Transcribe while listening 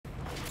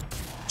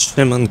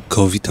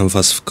Siemanko, witam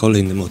was w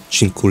kolejnym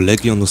odcinku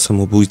Legionu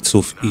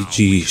Samobójców i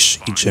dziś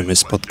idziemy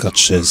spotkać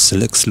się z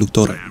Lex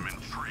Luthorem.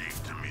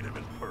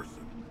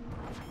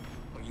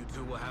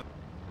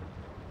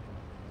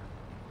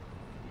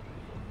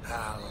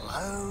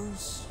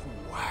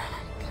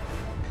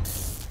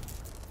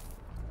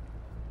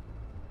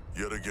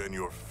 Yet again,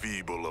 your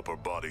feeble upper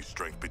body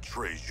strength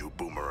betrays you,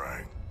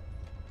 Boomerang.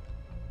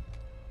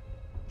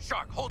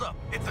 Shark, hold up!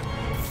 It's a...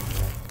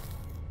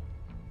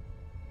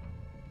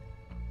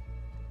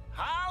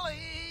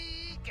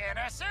 Harley, get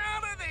us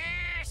out of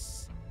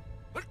this!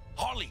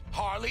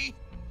 Harley,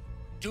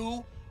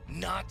 do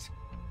not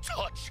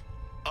touch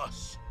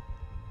us.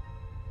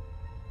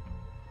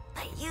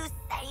 But you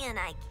saying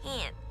I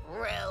can't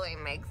really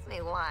makes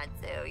me want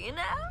to, you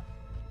know?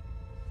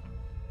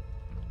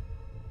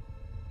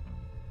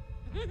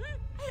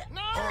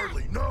 No!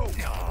 Harley, no!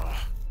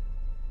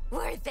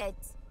 Worth it.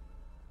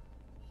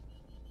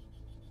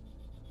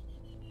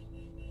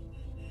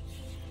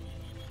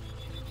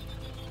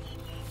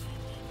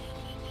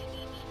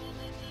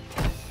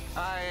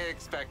 I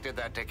expected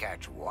that to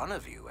catch one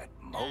of you at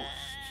most.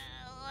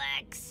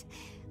 Lex,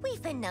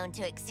 we've been known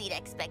to exceed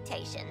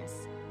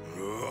expectations.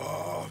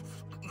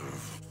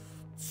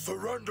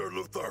 Surrender,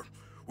 Luther!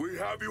 We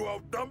have you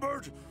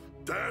outnumbered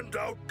and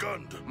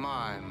outgunned!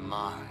 My.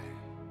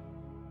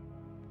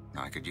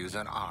 I could use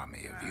an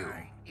army of you.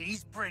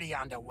 He's pretty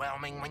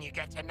underwhelming when you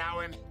get to know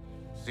him.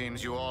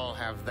 Seems you all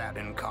have that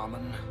in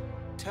common.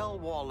 Tell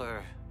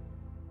Waller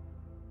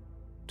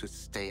to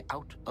stay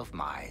out of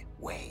my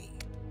way.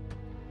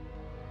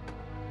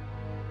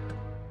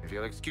 If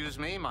you'll excuse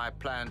me, my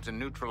plan to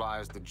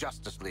neutralize the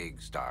Justice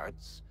League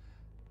starts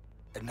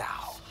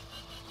now.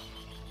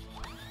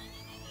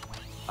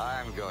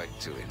 I'm going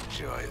to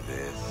enjoy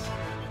this.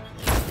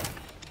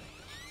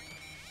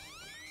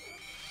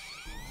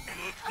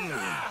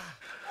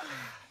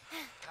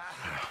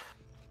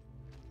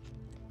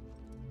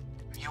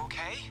 You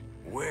okay?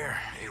 Where?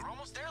 You're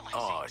almost there, Lacey.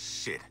 Oh,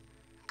 shit.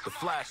 The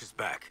Flash is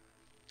back.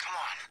 Come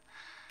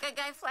on. Good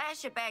guy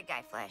Flash or bad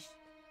guy Flash?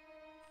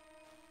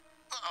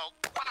 Uh-oh.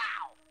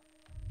 Wow!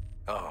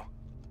 Oh,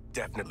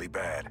 definitely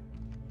bad.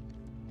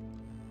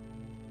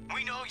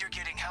 We know you're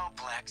getting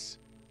help, Lex.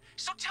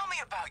 So tell me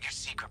about your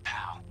secret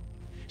pal.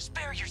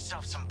 Spare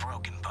yourself some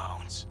broken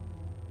bones.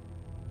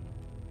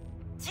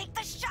 Take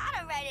the shot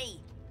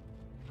already!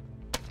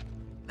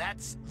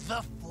 That's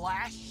the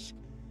Flash?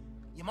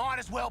 You might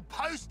as well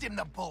post him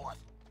the bullet.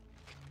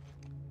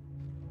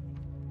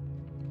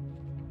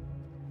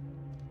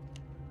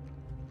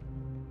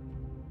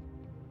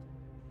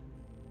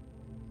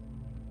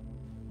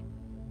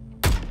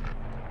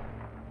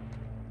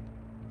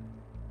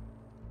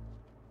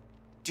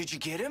 Did you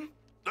get him?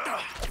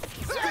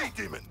 Speed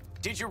Demon!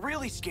 Did you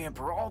really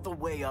scamper all the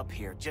way up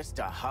here just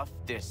to huff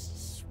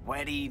this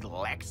sweaty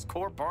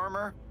LexCorp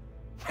armor?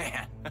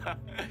 Man,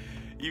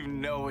 you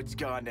know it's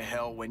gone to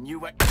hell when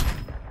you...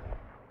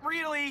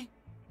 Really?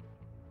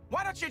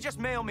 Why don't you just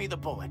mail me the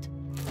bullet?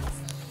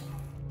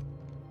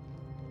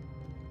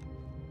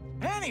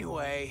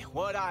 Anyway,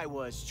 what I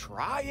was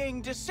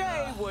trying to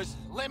say was...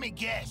 Let me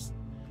guess.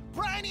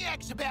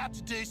 Brainiac's about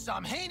to do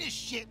some heinous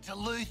shit to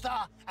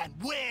Luthor, and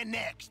we're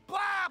next.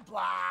 Blah,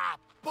 blah.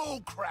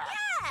 Bullcrap.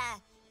 Yeah!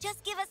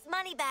 Just give us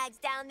money bags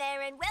down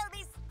there and we'll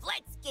be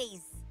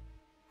splitskis.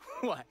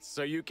 What,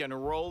 so you can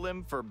roll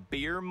him for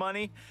beer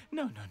money?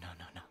 No.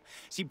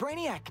 See,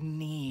 Brainiac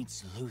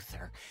needs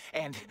Luthor,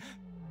 and...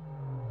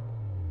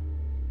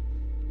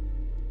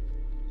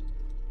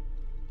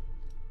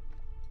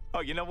 Oh,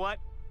 you know what?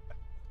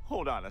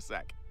 Hold on a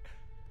sec.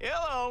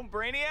 Hello,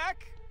 Brainiac?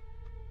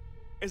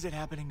 Is it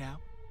happening now?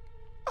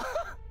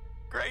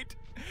 Great.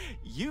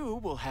 You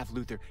will have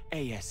Luthor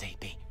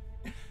ASAP.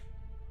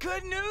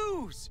 Good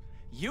news!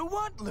 You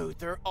want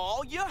Luthor,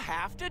 all you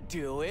have to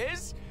do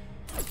is...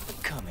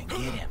 come and get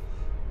him.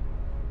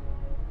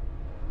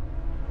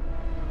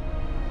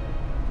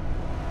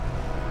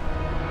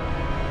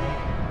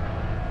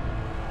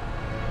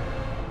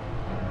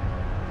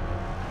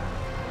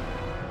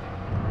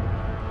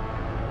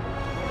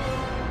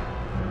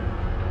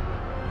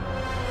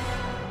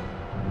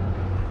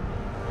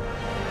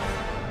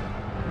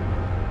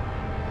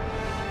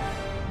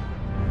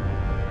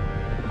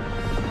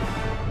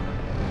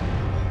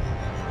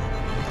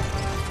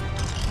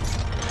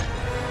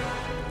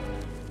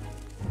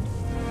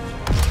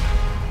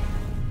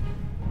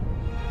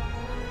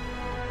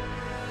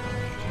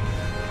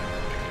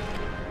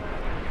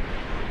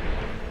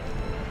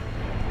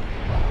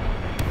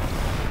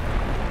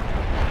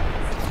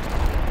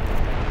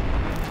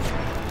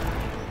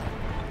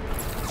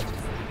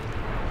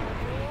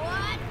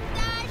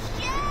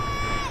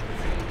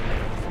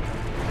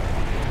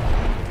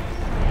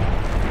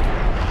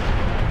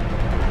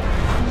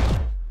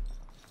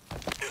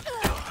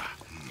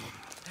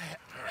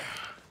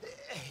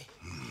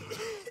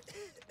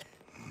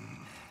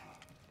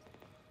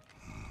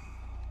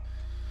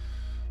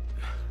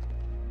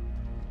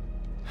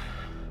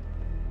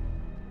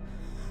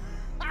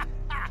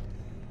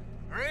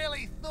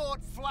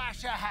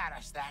 Flasher had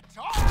us that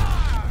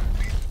time!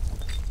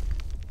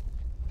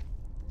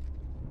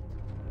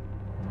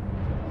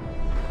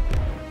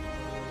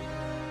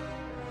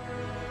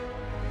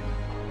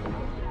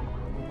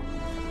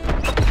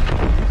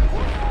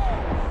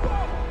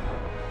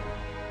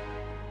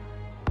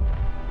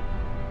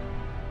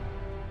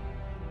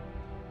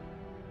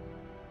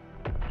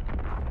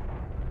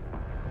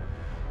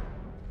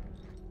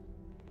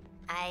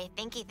 I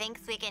think he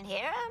thinks we can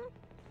hear him?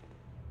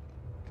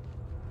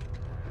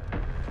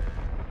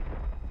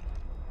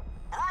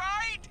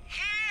 Right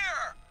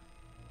here!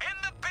 In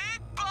the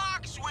big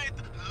box with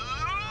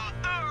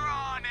Luther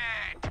on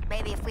it!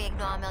 Maybe if we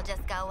ignore him, he'll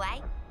just go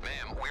away?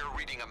 Ma'am, we're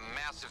reading a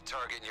massive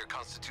target near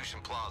Constitution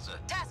Plaza.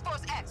 Task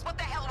Force X, what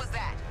the hell was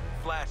that?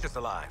 Flash is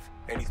alive,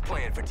 and he's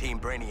playing for Team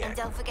Brainiac. And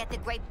don't forget the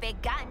great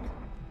big gun.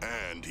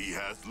 And he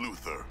has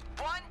Luther.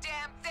 One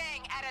damn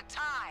thing at a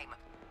time!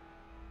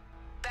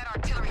 That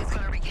artillery is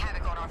gonna wreak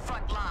havoc on our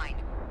front line.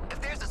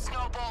 If there's a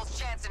snowball's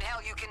chance in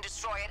hell you can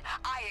destroy it,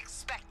 I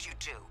expect you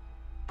to.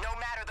 No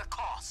matter the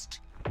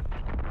cost.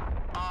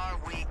 Are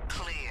we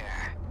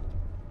clear?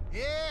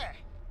 Yeah.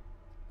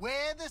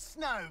 Where the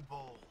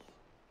snowball?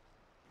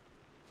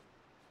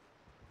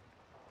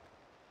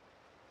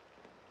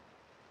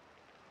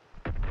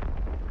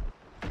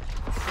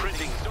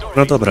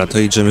 No dobra, to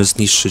idziemy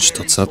zniszczyć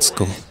to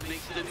cacko.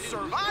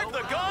 Survive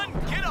the gun,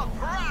 get a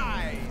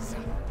prize!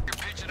 You're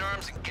pitching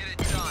arms and get it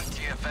done,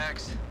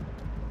 TFX.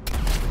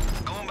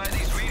 Going by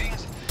these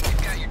readings,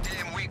 you've got your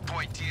damn weak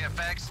point,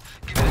 TFX.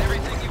 Give it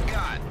everything you've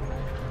got.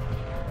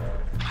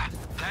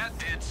 That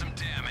did some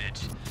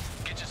damage.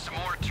 Get you some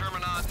more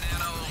Terminaut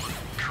nano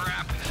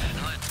crap,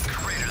 and let's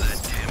crater that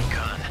damn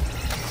gun.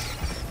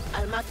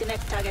 I'll mark the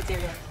next target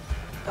area.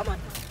 Come on.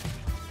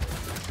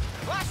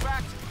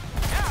 Flashback!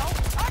 Now,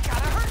 I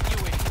gotta hurt you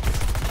idiots!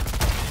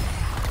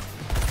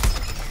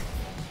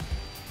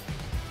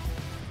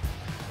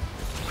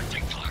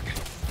 Switching target.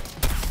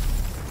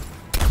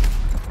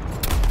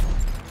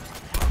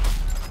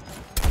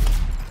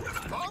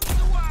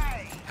 Bombs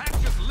away! Hack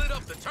just lit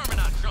up the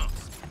Terminaut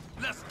chunks.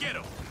 Let's get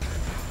him.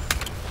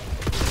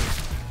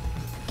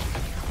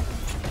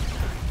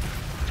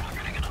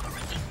 Targeting another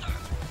resistor.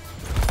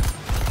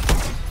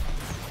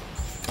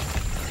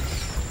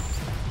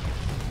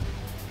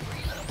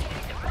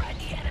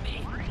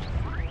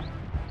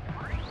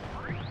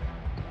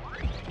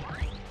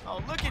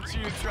 Oh, look at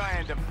you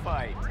trying to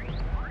fight.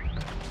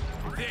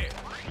 There.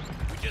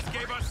 We just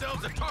gave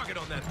ourselves a target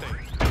on that thing.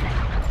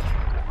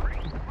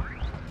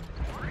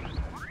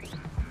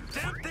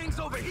 Damn thing's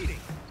overheating.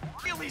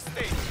 Really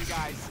stage, you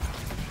guys.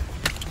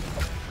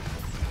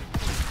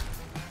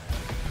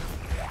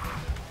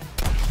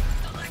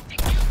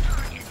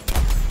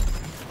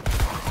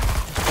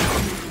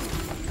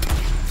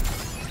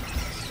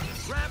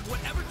 Grab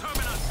whatever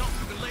Terminaut chunk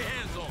you can lay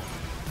hands on.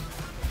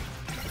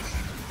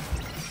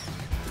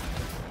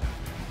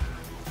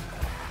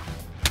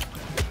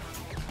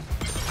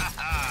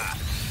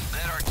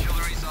 That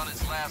artillery's on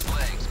its last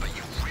legs, but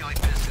you really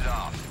pissed it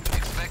off.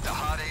 Expect a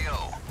hot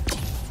AO.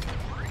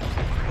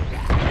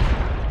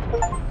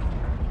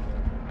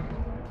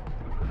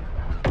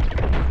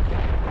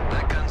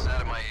 That gun's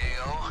out of my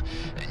AO,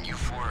 and you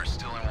four are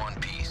still in one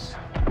piece.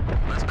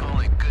 Let's call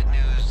it good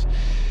news,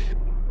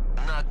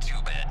 not too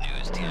bad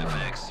news,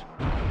 TFX.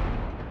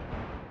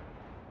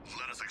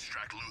 Let us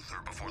extract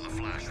Luther before the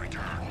Flash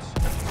returns.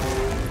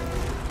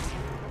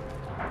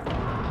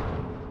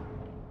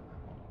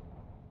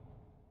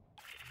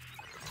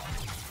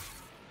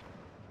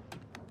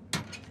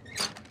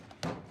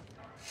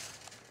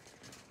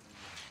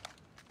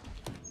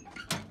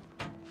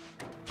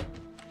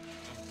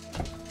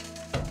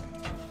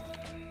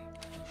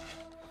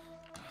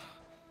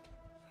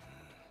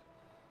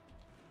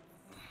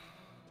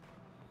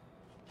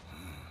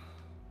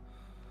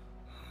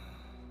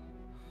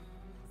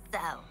 So,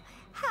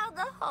 how'd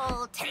the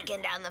whole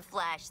taking down the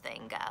Flash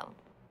thing go?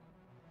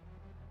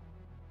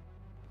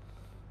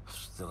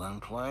 Still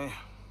in play?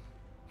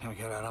 Now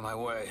get out of my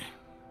way.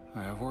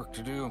 I have work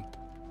to do.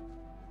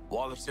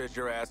 Waller says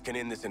your ass can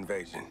end this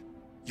invasion.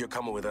 You're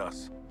coming with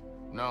us.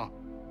 No.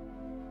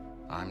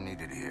 I'm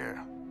needed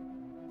here.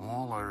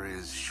 Waller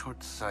is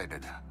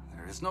short-sighted.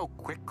 There is no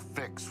quick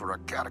fix for a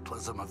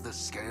cataclysm of this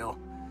scale.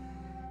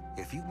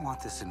 If you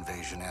want this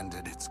invasion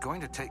ended, it's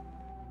going to take...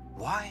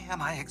 Why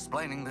am I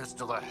explaining this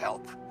to the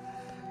help?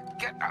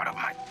 Get out of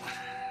my...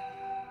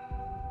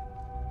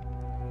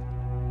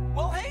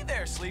 Well, hey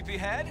there,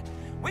 sleepyhead.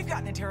 We've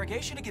got an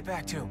interrogation to get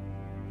back to.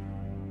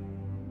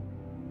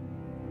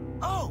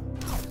 Oh!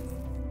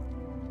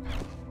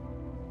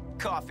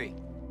 Coffee.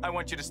 I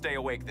want you to stay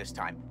awake this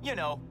time. You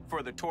know,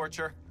 for the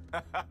torture.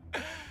 That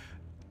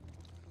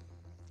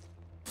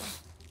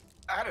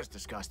is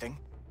disgusting.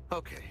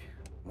 Okay,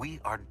 we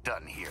are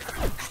done here.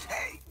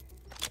 Hey!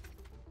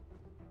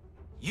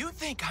 You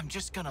think I'm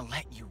just gonna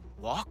let you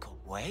walk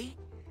away?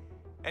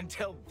 And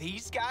tell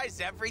these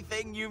guys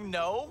everything you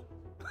know?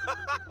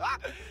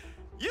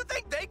 You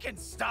think they can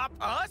stop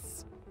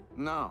us?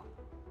 No.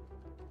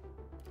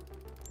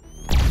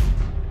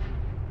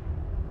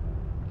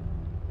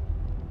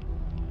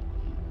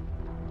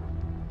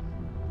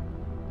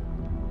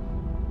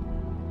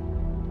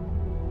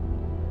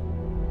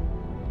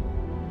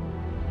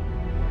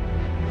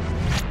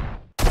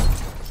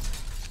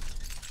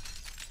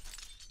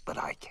 But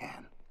I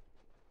can.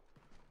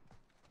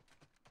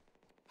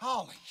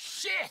 Holy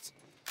shit!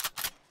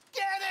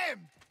 Get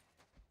him!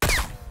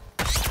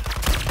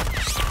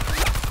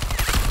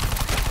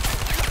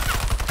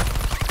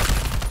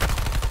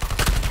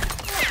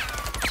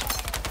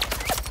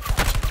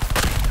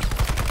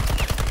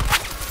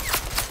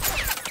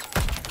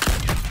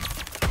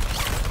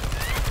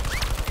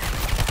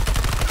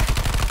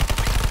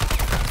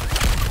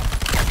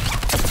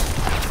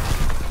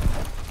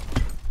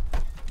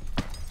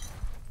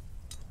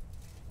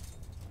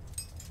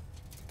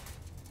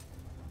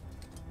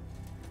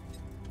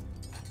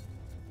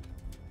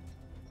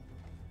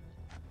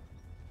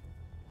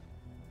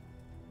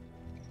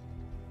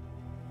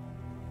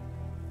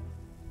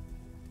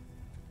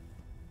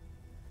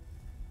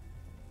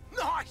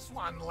 Nice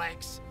one,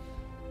 Lex.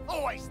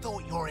 Always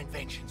thought your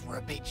inventions were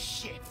a bit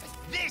shit, but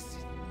this is...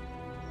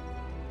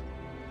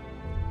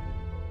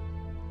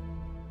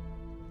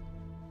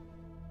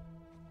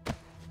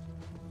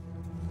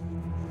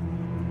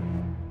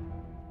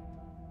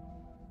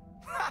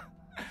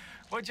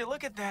 Would you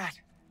look at that?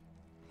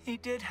 He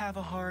did have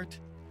a heart.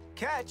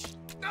 Catch.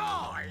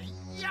 Oh,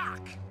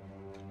 yuck!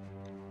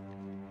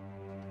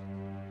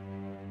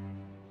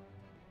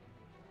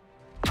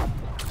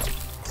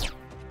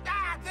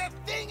 Ah, the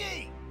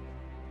thingy!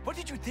 What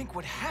did you think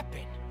would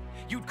happen?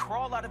 You'd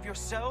crawl out of your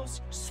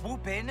cells,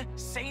 swoop in,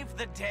 save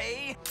the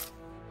day?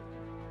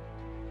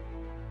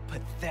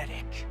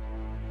 Pathetic.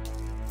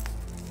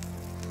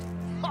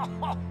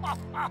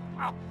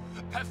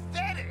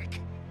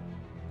 Pathetic?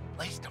 At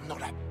least I'm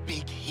not a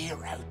big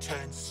hero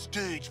turned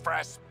stooge for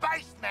a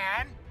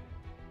spaceman.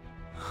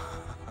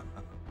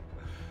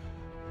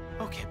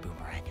 Okay,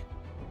 Boomerang.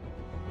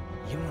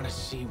 You want to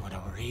see what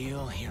a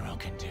real hero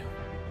can do?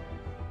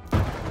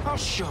 I'll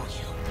show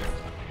you.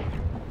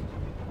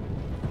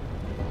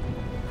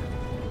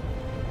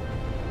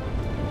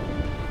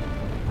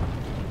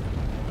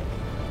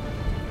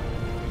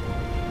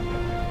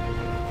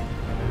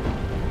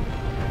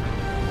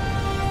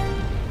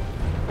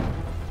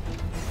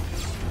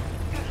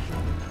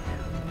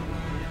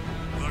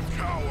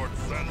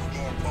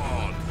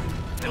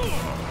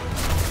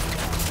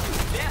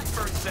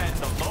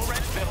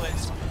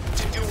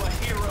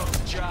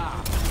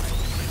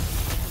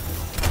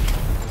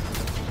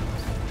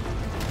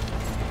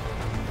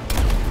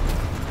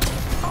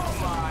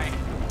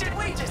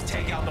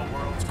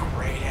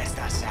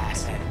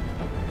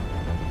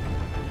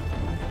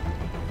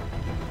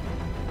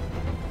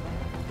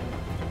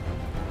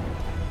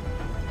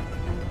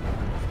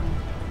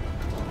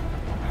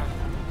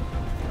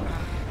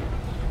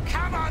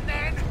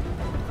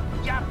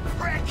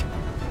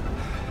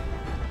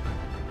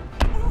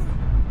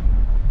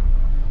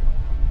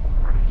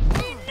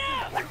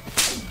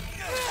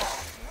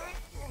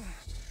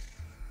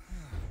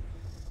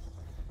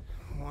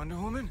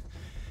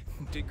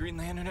 Did Green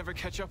Lantern ever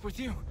catch up with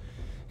you?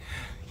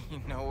 You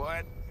know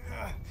what?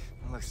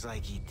 Looks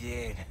like he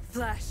did.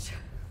 Flash,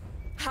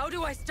 how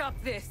do I stop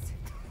this?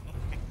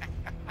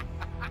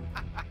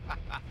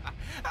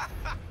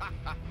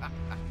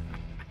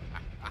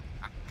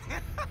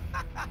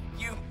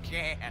 You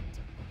can't.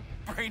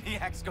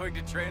 Brainiac's going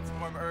to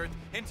transform Earth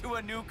into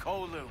a new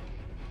Kolu.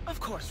 Of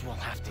course we'll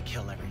have to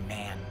kill every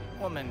man,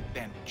 woman,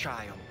 and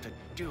child to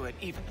do it,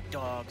 even the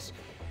dogs.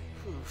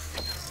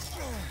 Oof.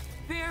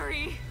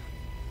 Barry!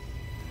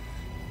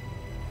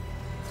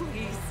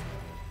 Please,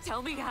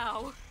 tell me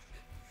how.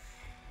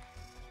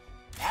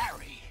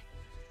 Barry?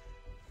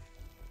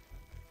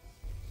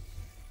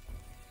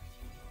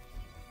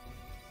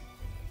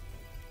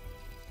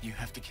 You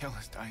have to kill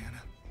us,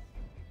 Diana.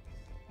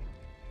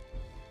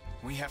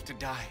 We have to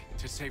die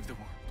to save the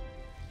world.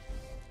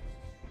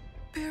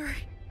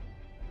 Barry.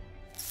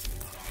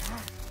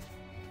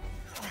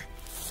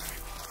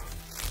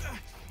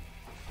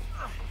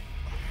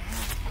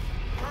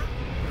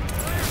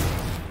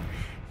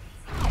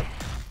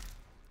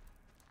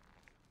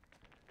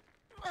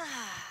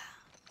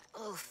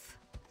 Oof.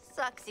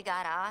 Sucks you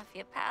got off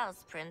your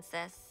pals,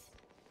 Princess.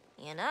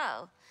 You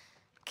know,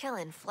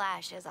 killing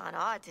Flash is on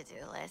our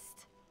to-do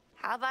list.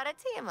 How about a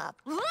team up?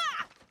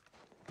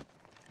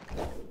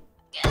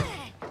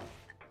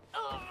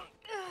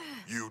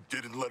 You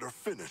didn't let her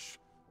finish.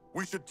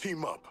 We should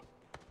team up.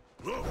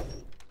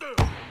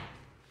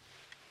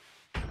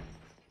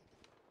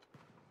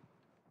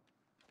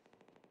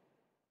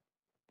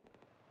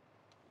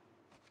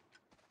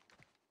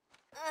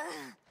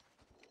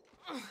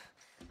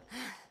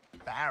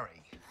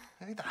 Barry?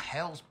 Who the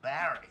hell's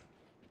Barry?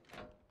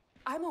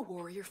 I'm a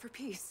warrior for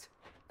peace.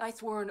 I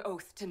swore an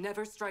oath to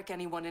never strike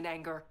anyone in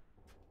anger.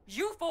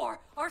 You four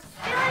are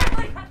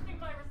seriously testing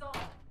my resolve!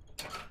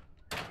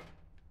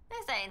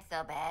 This ain't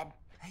so bad.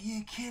 Are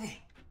you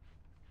kidding?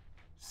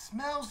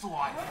 Smells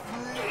like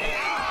food.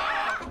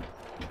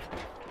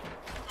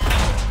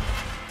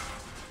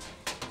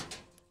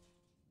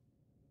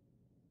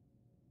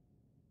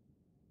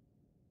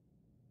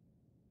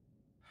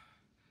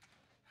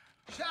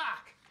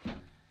 Shark!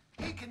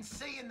 You can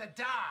see in the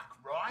dark,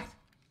 right?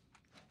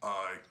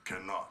 I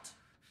cannot.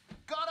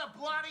 Got a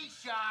bloody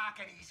shark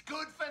and he's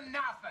good for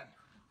nothing.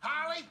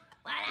 Harley?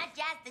 Why not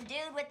just the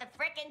dude with the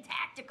frickin'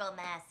 tactical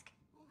mask?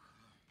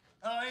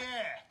 Oh,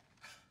 yeah.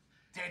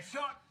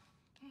 Deadshot?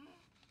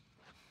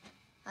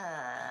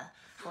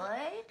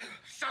 Floyd?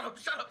 Shut up,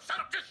 just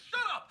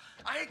shut up!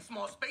 I hate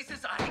small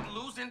spaces, I hate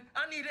losing,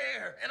 I need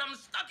air, and I'm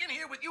stuck in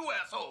here with you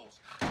assholes.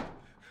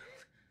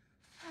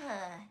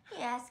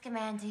 He asked a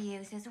man to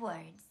use his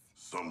words.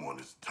 Someone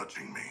is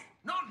touching me.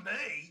 Not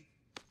me.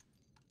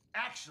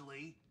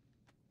 Actually,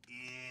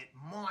 it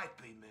might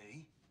be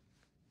me.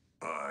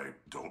 I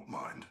don't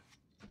mind.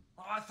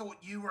 I thought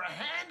you were a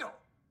handle.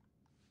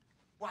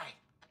 Wait.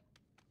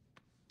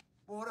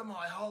 What am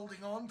I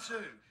holding on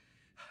to?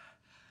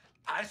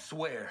 I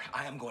swear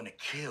I am going to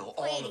kill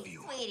all of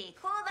you. Sweetie,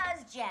 cool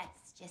those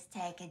jets. Just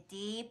take a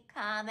deep,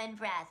 common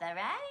breath, all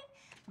right?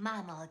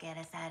 Mama will get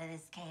us out of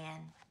this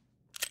can.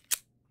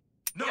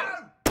 No!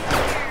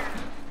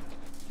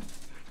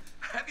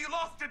 Have you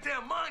lost your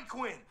damn mind,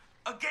 Quinn?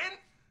 Again?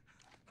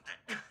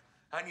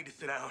 I need to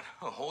sit down.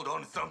 I'll hold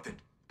on to something.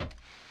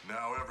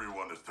 Now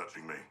everyone is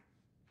touching me.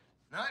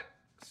 No,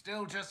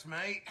 still just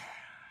me.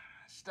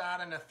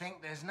 Starting to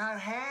think there's no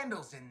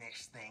handles in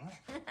this thing.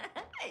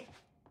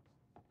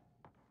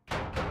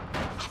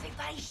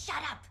 Everybody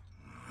shut up!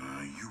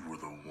 You were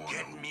the one.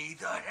 Get me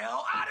the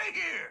hell out of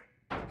here!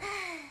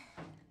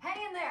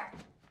 Hang in there.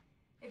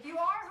 If you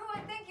are who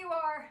I think you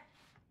are,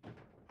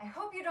 I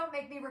hope you don't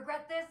make me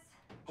regret this.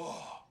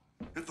 Oh,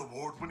 it's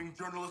award-winning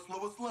journalist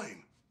Lois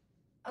Lane.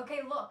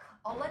 Okay, look,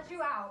 I'll let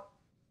you out.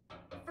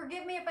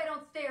 Forgive me if I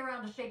don't stay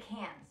around to shake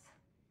hands.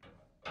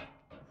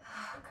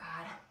 Oh,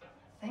 God.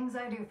 Things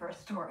I do for a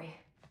story.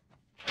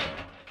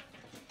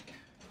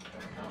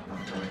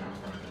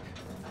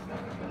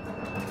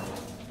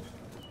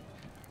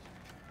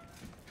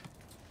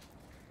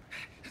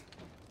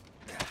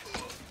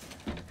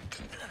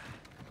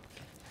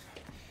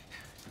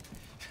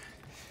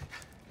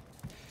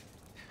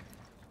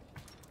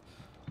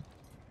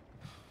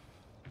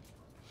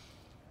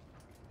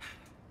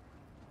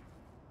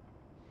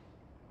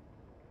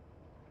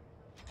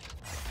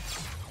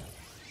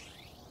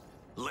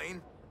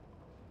 Lane?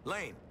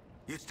 Lane,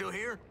 you still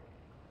here?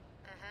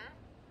 Mm-hmm.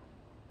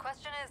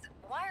 Question is,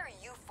 why are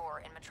you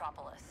four in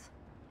Metropolis?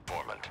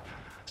 Informant,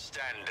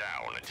 stand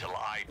down until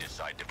I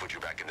decide to put you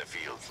back in the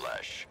field,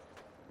 Flash.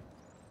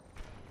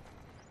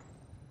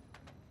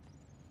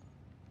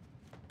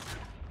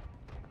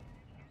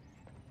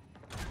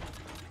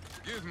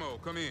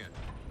 Gizmo, come in.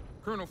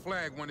 Colonel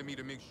Flagg wanted me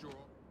to make sure...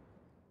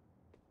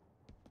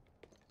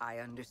 I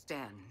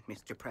understand,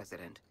 Mr.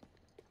 President.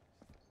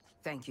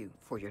 Thank you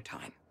for your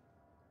time.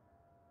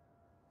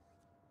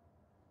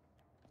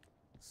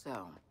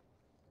 So,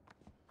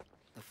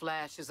 the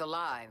Flash is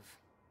alive.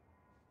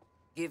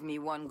 Give me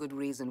one good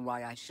reason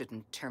why I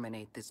shouldn't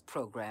terminate this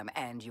program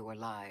and your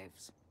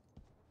lives.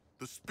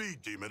 The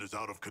speed demon is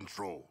out of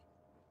control.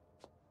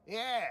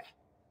 Yeah.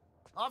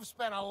 I've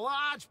spent a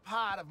large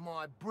part of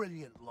my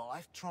brilliant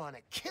life trying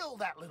to kill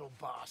that little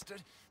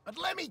bastard, but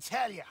let me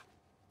tell you,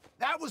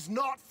 that was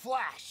not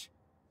Flash.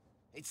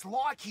 It's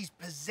like he's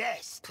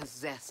possessed.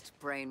 Possessed,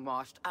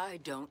 brainwashed, I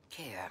don't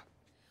care.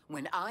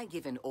 When I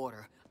give an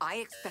order, I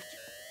expect...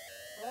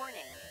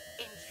 Warning.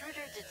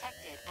 Intruder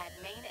detected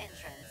at main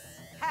entrance.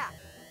 Ha!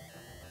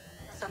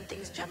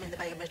 Something's jamming the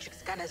biometric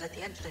scanners at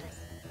the entrance.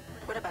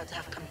 We're about to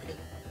have company.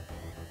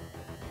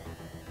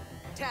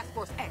 Task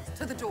Force X,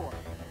 to the door.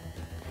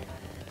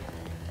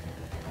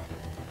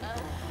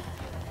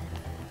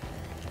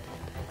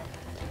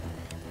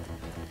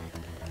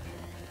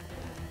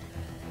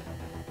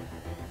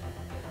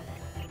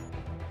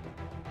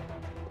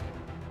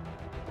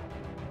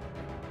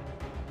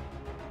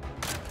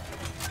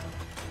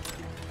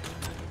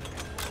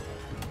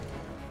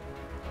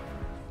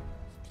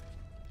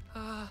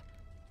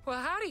 Well,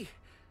 howdy.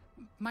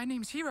 My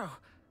name's Hero.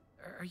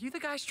 Are you the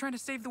guys trying to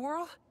save the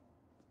world?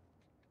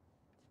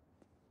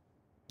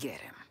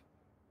 Get him.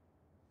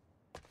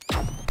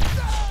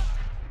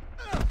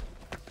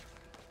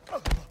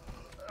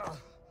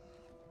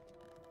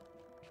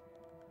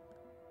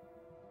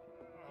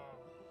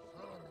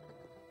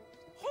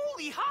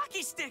 Holy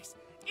hockey sticks!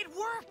 It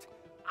worked!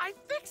 I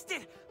fixed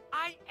it!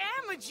 I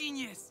am a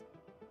genius!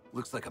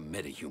 Looks like a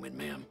metahuman,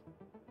 ma'am.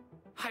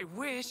 I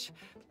wish.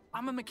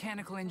 I'm a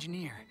mechanical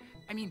engineer.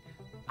 I mean,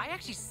 I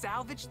actually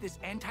salvaged this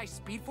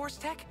anti-Speed Force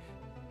tech.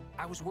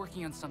 I was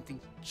working on something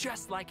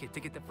just like it to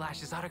get the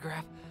Flash's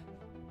autograph.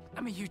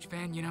 I'm a huge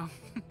fan, you know.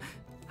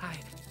 Hi.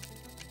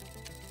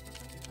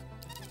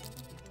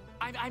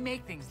 I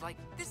make things like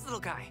this little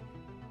guy.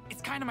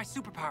 It's kind of my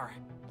superpower.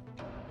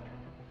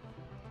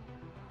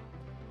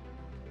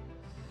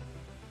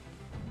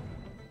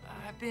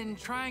 I've been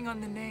trying on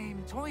the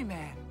name Toy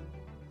Man.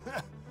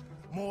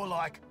 More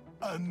like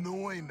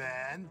Annoy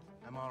Man,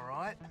 am I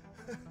right?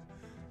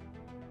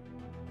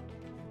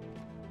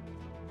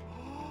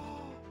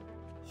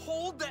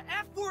 Hold the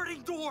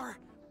F-wording door!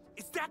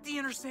 Is that the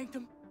inner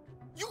sanctum?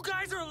 You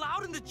guys are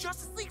allowed in the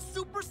Justice League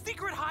super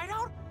secret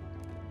hideout?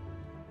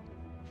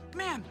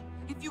 Man,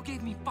 if you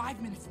gave me 5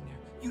 minutes in there,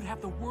 you'd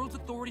have the world's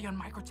authority on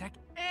microtech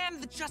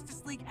and the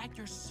Justice League at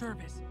your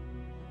service.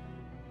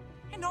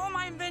 And all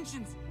my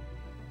inventions.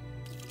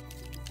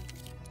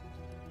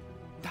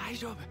 大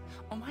丈夫。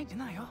お前出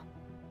ないよ。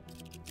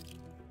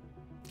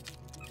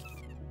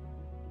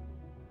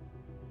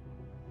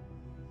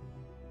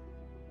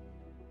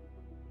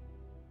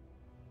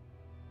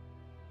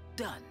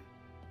Done.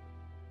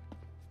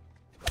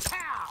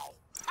 Pow!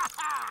 Ha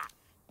ha!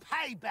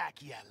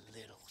 Payback, you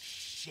little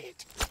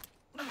shit.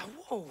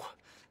 Whoa.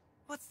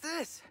 What's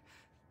this?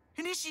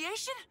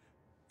 Initiation?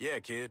 Yeah,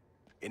 kid.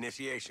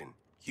 Initiation.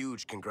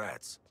 Huge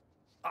congrats.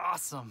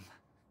 Awesome.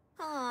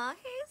 Aw,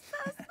 he's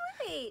so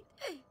sweet.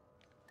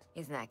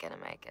 He's not gonna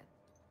make it.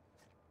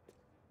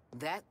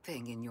 That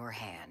thing in your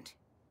hand.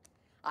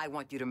 I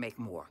want you to make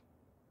more.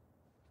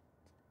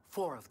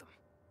 4 of them.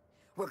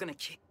 We're gonna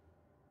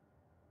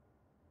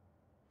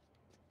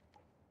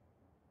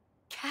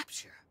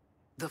capture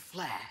the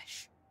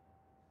Flash.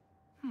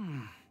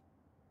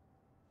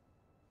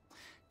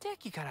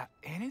 敵から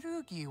エネ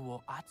ルギー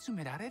を集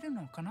められる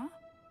のかな?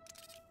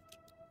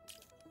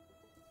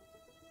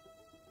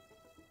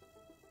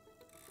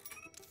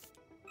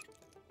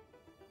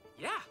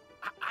 Yeah,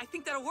 I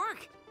think that'll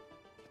work.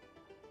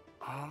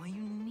 All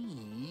you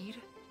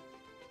need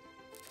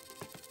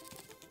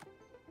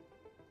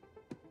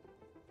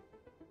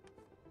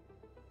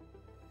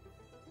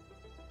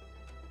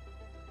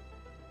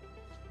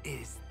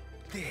is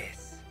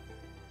this.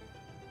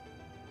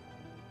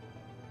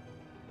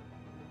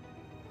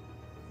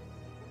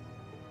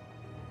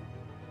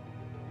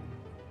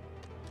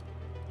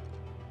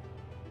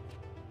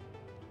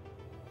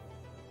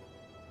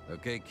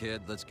 Okay,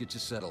 kid, let's get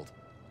you settled.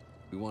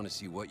 We want to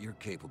see what you're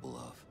capable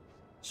of.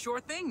 Sure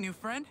thing, new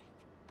friend.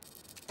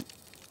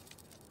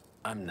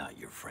 I'm not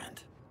your friend.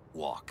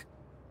 Walk.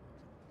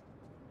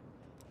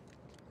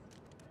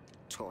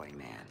 Toy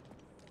man.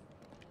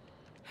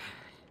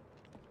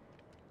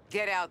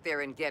 Get out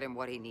there and get him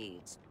what he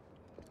needs.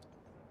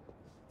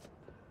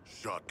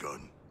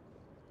 Shotgun.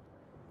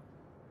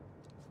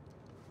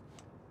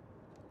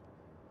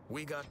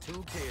 We got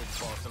 2 kids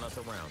bossing us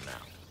around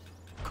now.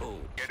 Cool.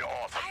 Get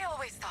off! I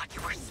always thought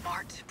you were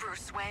smart,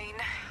 Bruce Wayne.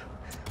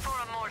 For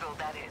a mortal,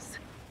 that is.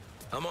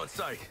 I'm on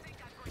site.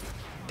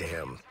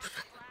 Damn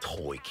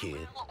toy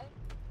kid.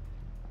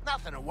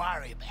 Nothing to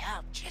worry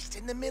about. Just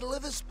in the middle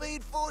of a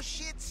Speed Force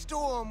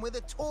shitstorm with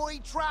a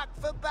toy truck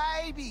for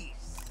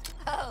babies.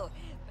 Oh,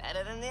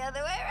 better than the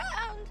other way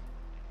around.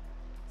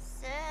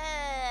 So,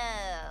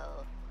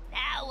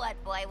 now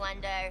what, Boy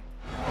Wonder?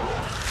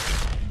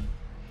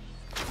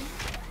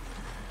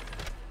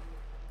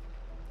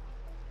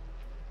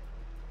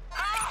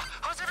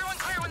 Was everyone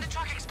clear when the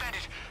truck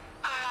expanded?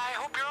 I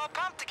hope you're all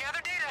pumped to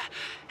gather data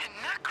and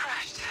not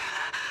crashed.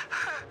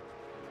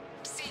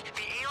 See,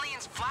 the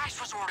aliens Flash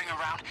was ordering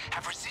around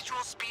have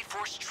residual Speed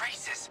Force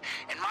traces,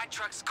 and my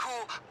truck's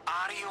cool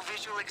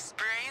audio-visual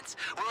experience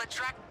will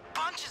attract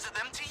bunches of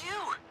them to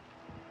you.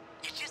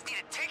 You just need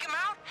to take them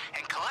out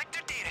and collect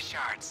their data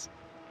shards.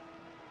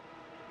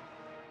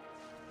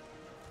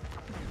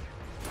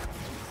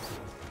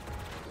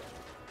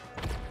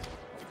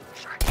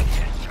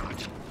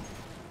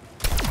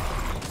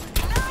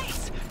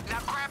 Nice! Now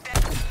grab that.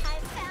 I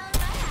found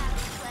my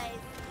happy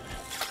place.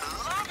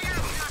 Love your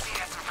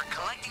enthusiasm for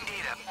collecting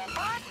data,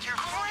 but you're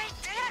great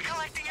data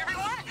collecting,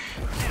 everyone!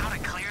 Now to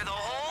clear the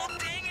whole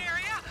dang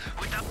area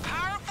with a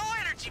powerful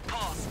energy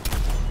pulse.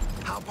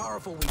 How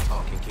powerful we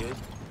talking, kid?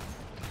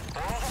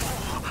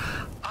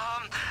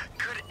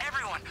 Could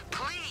everyone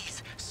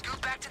please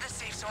scoot back to the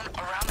safe zone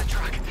around the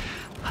truck?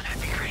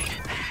 That'd be great.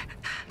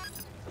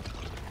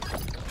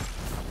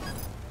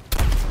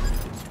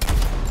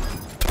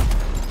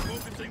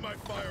 Focusing my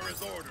fire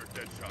as ordered,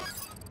 Deadshot.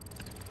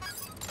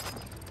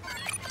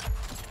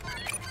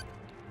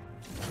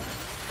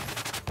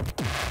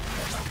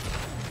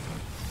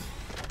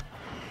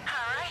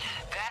 Alright,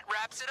 that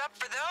wraps it up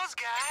for those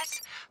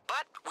guys.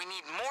 But we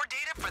need more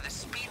data for the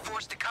Speed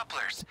Force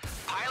decouplers,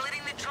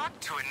 piloting the truck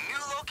to a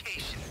new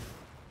location.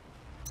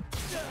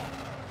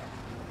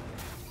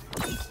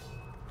 Open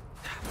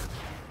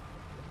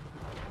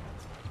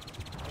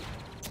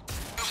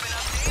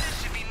up data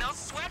should be no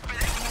sweat for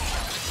this.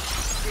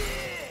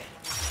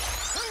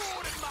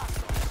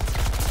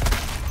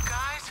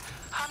 Guys,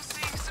 I'm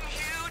seeing some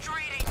huge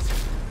readings.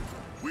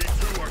 We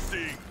too are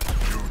seeing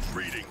huge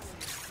readings.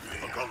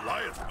 A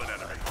Goliath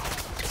banana.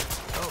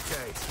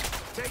 Okay.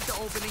 Take the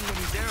opening when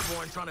he's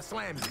airborne trying to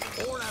slam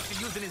you, or after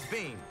using his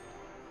beam.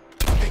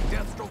 Think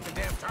Deathstroke and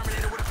damn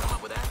Terminator would have come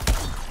up with that?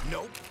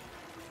 Nope.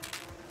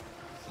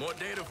 More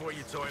data for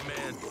you, toy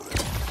man.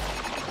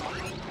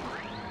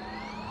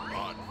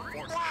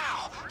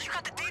 Wow, you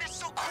got the data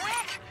so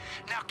quick!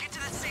 Now get to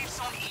the safe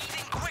zone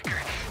even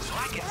quicker, so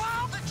I can...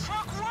 Wow, the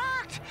truck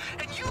worked!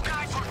 And you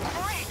guys were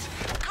great!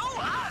 Go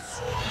us!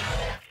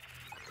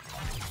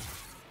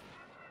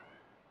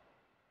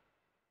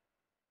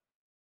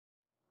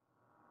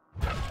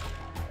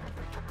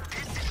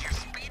 This is your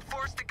Speed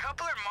Force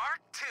decoupler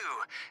Mark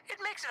II. It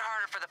makes it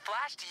harder for the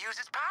Flash to use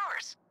its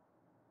powers.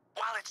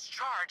 While it's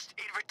charged,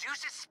 it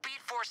reduces Speed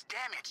Force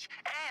damage.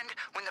 And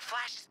when the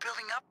Flash is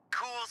building up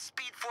cool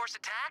Speed Force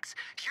attacks,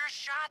 your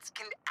shots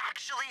can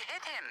actually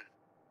hit him.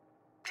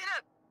 In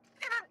a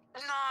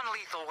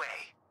non-lethal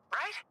way,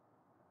 right?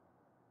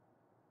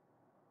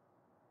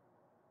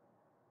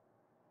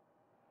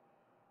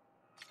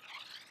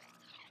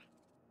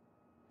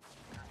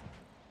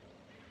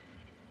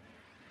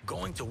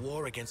 Going to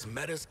war against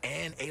metas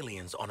and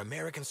aliens on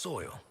American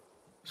soil.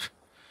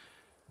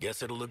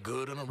 Guess it'll look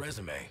good on a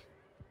resume.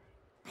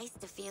 Nice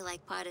to feel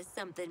like part of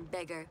something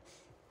bigger.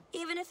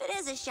 Even if it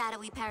is a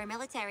shadowy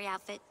paramilitary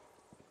outfit.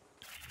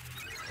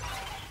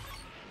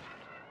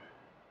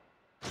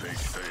 They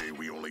say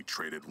we only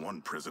traded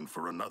one prison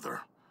for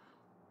another.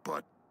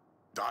 But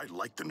I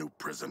like the new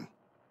prison.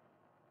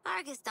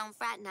 Argus don't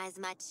fraternize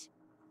much.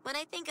 When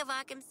I think of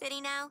Arkham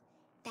City now,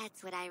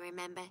 that's what I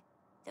remember.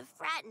 The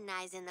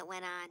fraternizing that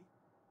went on.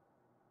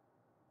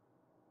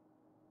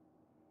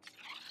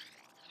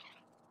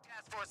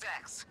 Task Force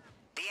X.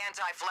 The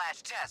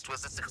anti-flash test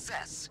was a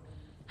success.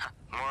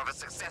 More of a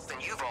success than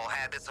you've all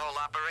had this whole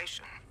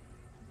operation.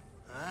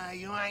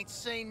 You ain't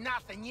seen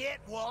nothing yet,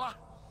 Waller.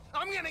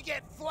 I'm gonna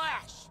get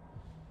Flash.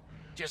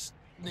 Just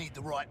need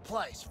the right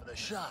place for the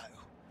show.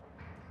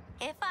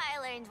 If I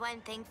learned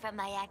one thing from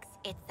my ex,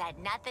 it's that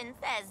nothing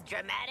says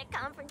dramatic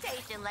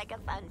confrontation like a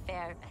fun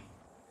fair.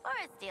 Or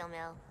a steel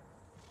mill.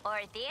 Or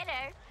a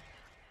theater.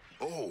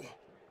 Oh,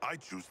 I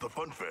choose the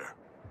fun fair.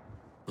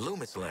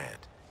 Loomis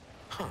Land.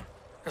 Huh,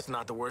 that's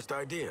not the worst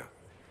idea.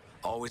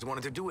 Always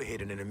wanted to do a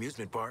hit in an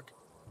amusement park.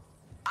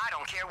 I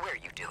don't care where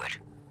you do it.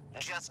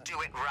 Just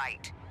do it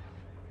right.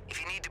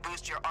 If you need to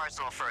boost your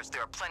arsenal first,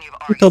 there are plenty of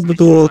I to by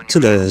było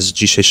tyle z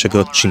dzisiejszego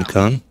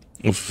odcinka.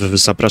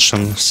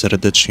 Zapraszam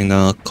serdecznie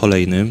na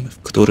kolejnym,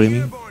 w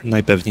którym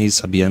najpewniej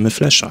zabijemy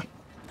Flasha.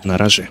 Na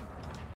razie.